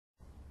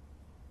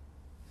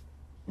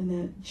and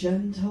that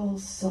gentle,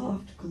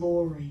 soft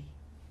glory.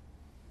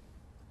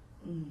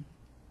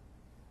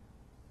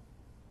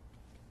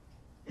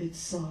 It's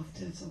soft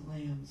as a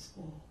lamb's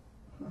wool.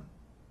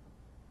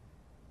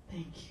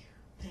 Thank you.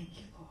 Thank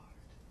you, Lord.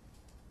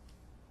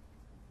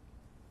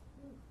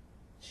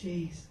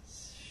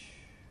 Jesus.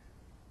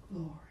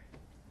 Glory.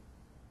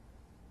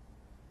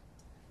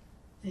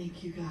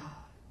 Thank you, God.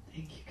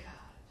 Thank you, God.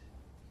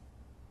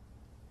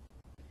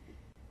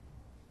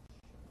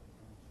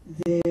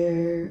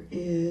 There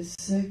is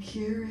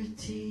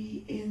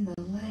security in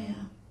the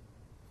Lamb.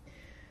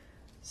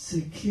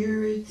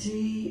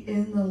 Security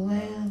in the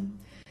Lamb.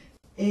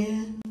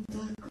 In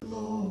the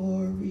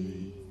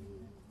glory.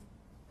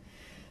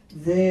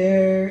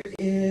 There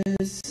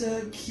is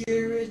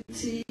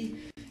security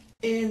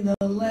in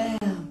the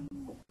Lamb.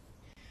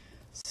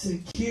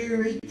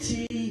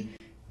 Security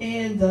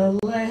in the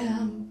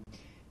Lamb.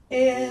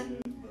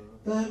 In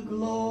the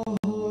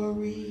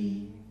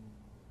glory.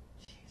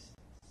 Jesus.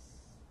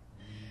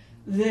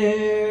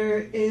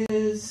 There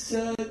is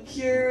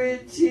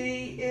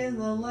security in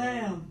the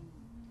Lamb.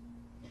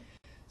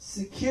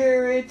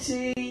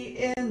 Security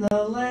in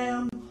the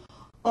Lamb,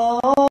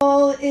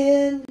 all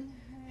in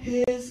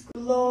His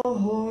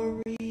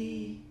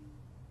glory.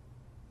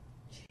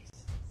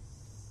 Jesus.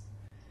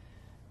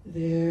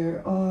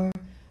 There are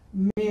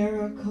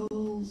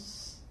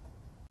miracles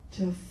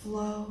to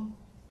flow,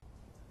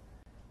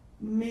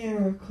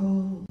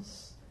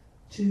 miracles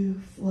to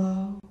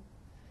flow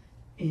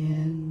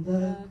in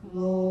the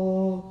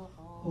glory.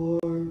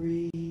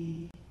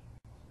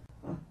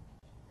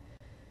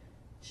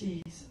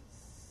 Jesus.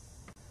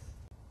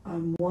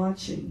 I'm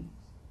watching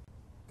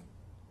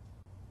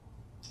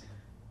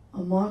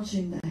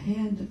the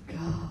hand of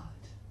God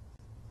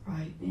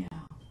right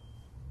now,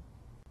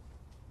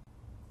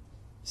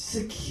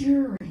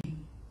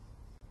 securing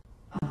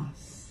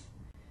us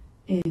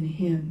in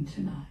Him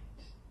tonight.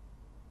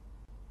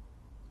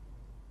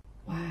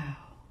 Wow.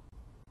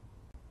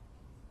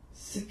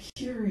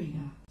 Securing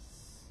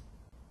us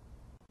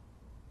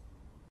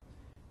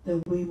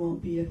that we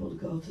won't be able to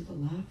go to the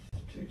left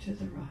or to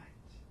the right.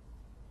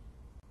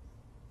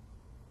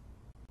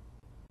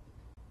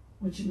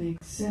 Which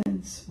makes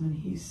sense when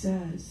He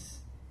says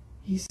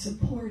He's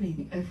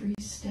supporting every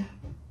step.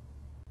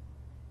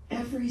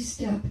 Every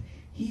step,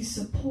 He's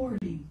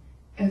supporting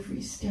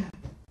every step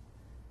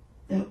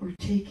that we're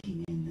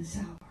taking in this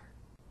hour.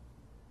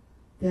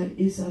 That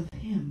is of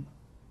Him.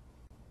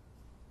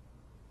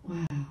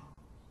 Wow.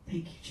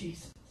 Thank you,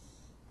 Jesus.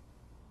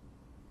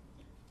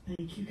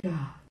 Thank you,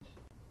 God.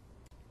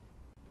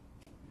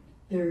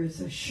 There is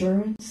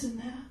assurance in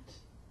that.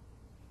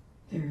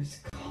 There is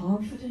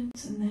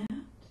confidence in that.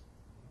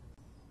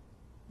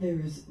 There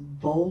is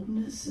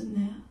boldness in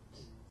that.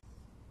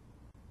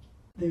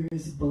 There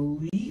is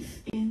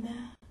belief in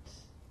that.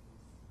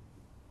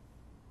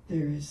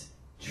 There is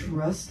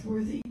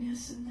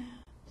trustworthiness in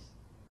that.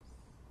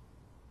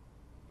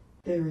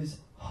 There is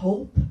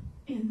hope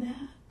in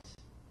that.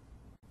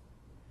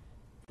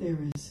 There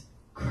is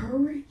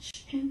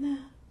courage in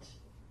that.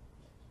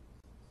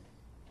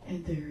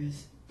 And there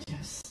is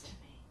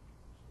destiny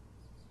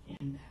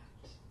in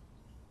that.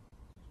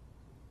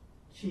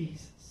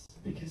 Jesus.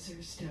 Because there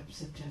are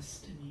steps of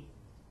destiny.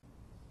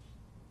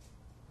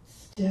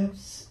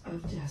 Steps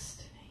of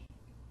destiny.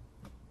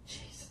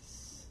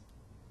 Jesus.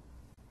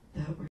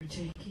 That we're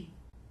taking.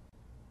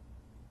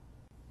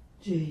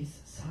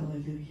 Jesus.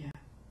 Hallelujah.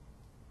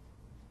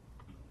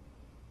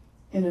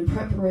 And in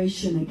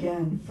preparation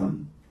again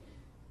from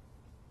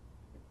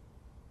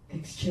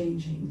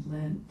exchanging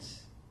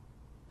Lent,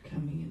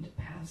 coming into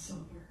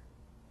Passover,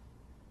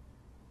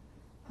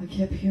 I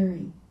kept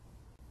hearing,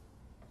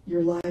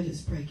 your light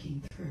is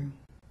breaking through.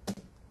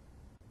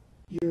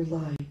 Your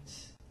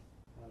light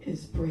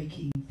is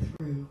breaking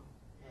through.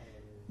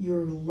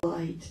 Your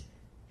light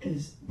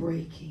is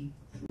breaking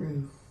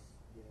through.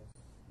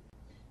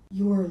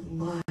 Your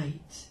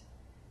light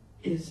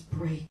is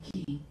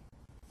breaking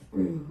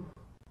through.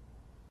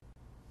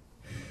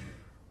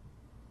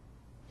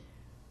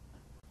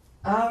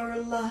 Our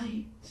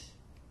light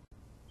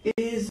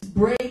is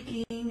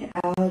breaking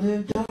out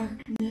of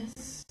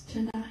darkness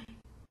tonight.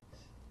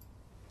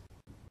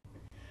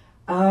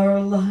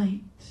 Our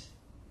light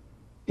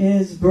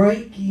is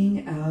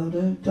breaking out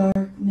of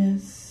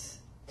darkness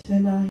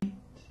tonight.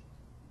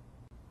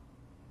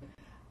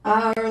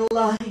 Our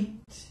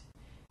light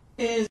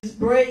is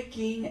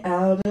breaking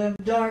out of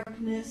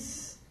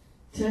darkness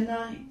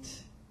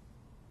tonight.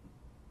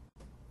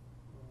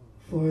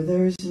 For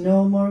there's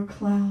no more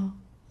clouds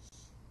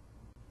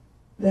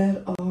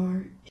that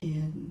are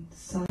in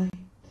sight.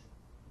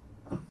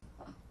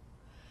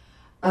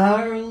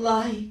 Our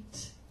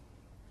light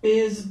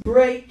is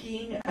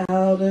breaking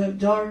out of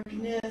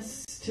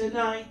darkness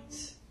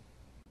tonight.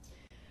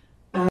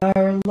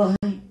 Our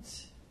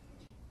light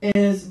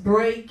is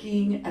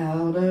breaking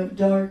out of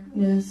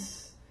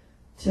darkness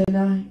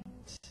tonight.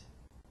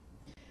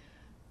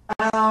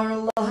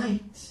 Our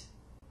light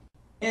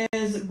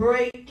is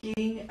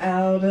breaking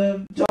out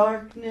of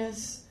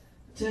darkness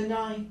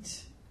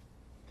tonight.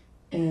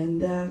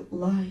 And that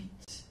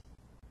light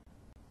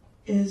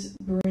is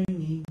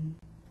bringing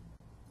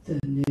the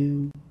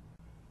new.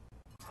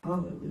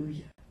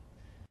 Hallelujah.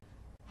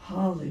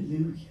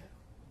 Hallelujah.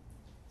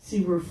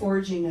 See, we're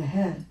forging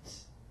ahead.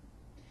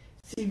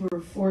 See,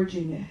 we're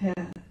forging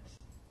ahead.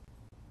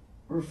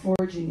 We're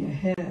forging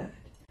ahead.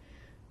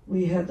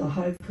 We had the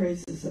high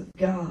praises of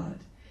God.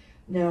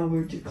 Now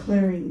we're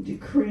declaring,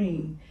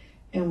 decreeing,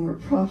 and we're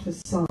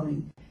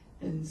prophesying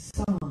in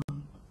song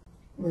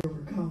where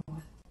we're going.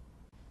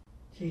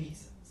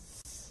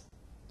 Jesus.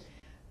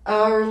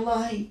 Our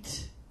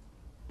light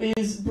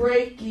is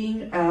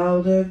breaking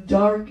out of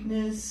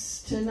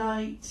darkness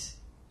tonight.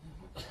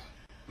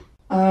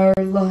 Our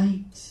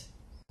light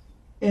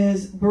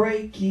is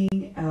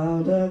breaking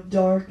out of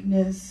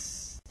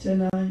darkness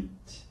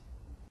tonight.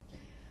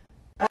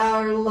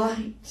 Our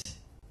light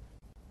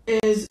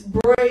is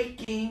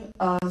breaking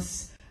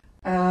us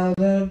out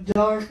of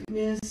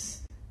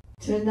darkness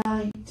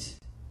tonight.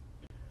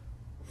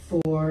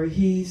 For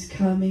he's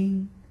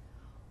coming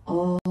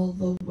all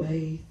the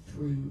way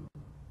through.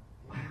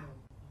 Wow.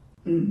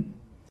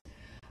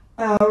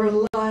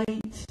 Our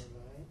light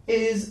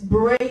is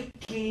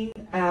breaking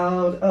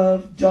out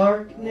of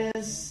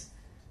darkness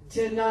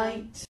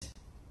tonight.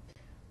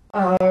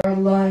 Our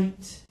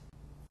light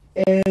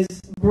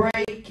is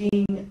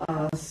breaking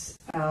us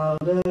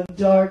out of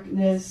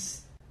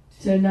darkness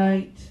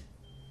tonight.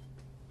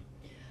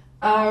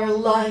 Our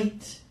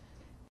light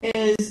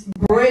is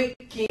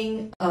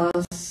breaking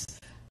us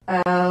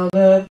out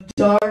of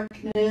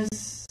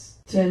darkness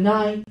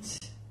tonight,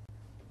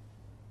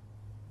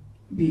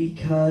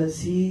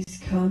 because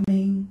he's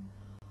coming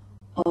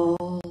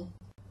all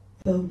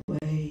the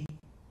way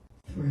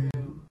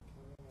through.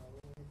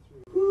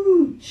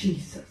 Ooh,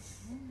 Jesus.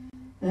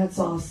 That's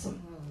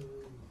awesome.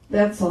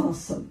 That's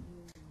awesome.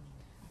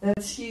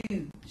 That's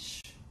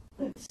huge.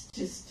 That's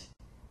just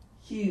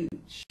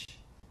huge.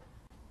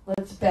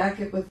 Let's back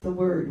it with the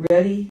word.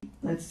 Ready?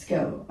 Let's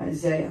go.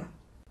 Isaiah.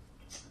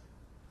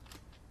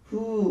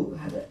 Ooh,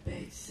 how that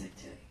base.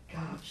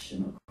 Gosh,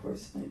 and of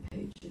course my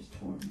page is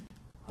torn.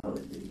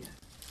 Hallelujah.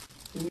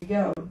 Here we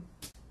go.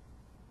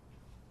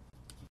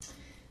 I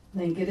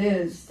think it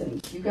is.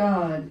 Thank you,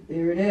 God.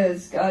 There it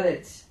is. Got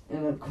it.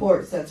 And of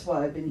course, that's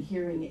why I've been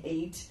hearing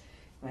 8.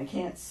 And I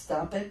can't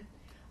stop it.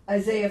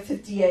 Isaiah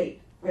 58.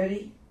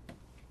 Ready?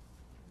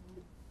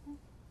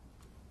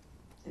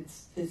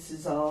 This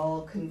is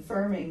all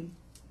confirming.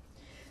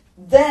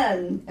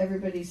 Then,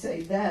 everybody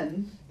say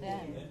then.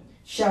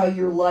 Shall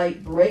your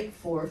light break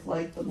forth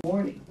like the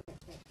morning.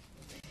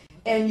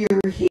 And your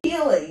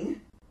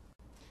healing,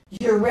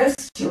 your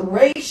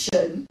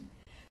restoration,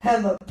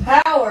 and the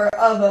power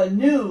of a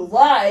new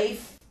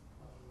life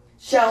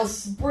shall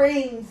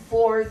spring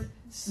forth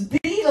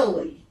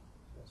speedily.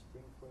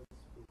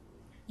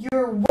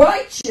 Your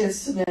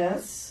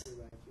righteousness,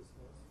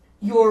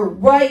 your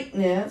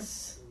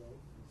rightness,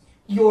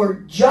 your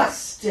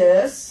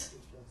justice,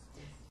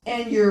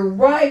 and your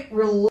right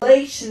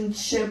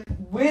relationship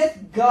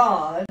with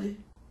God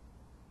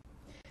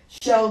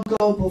shall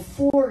go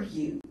before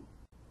you,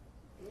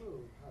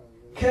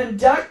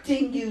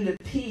 conducting you to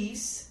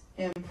peace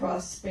and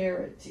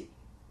prosperity.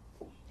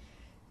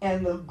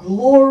 And the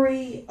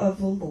glory of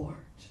the Lord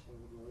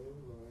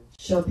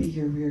shall be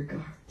your rear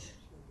guard.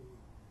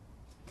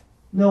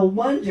 No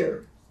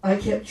wonder I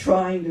kept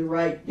trying to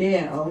write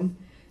down,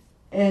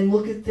 and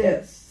look at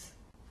this.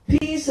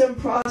 Peace and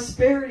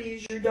prosperity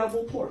is your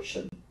double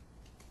portion.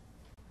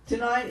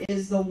 Tonight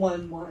is the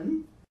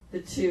 1-1, the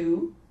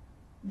 2.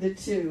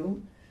 The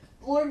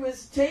Lord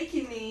was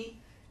taking me,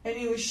 and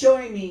he was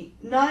showing me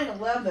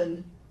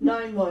 9/11,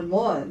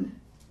 9/11.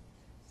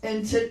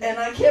 And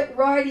I kept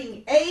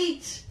writing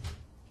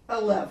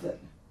 8/11,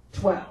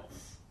 12.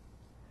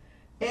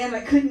 And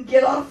I couldn't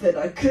get off it.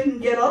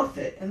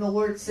 And the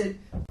Lord said,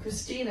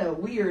 Kristina,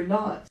 we are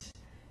not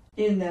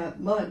in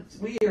that month.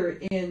 We are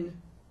in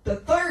the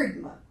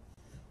 3rd month.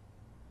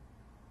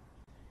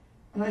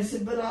 And I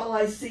said, but all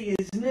I see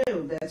is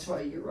new. That's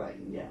why you're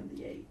writing down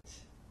the 8.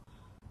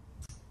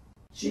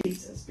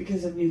 Jesus,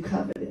 because of new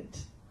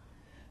covenant.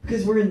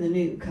 Because we're in the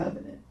new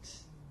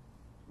covenant.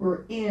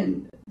 We're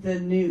in the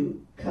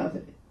new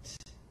covenant.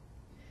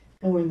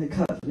 And we're in the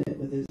covenant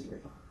with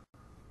Israel.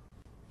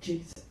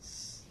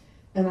 Jesus.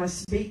 And I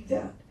speak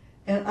that.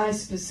 And I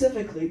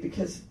specifically,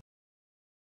 because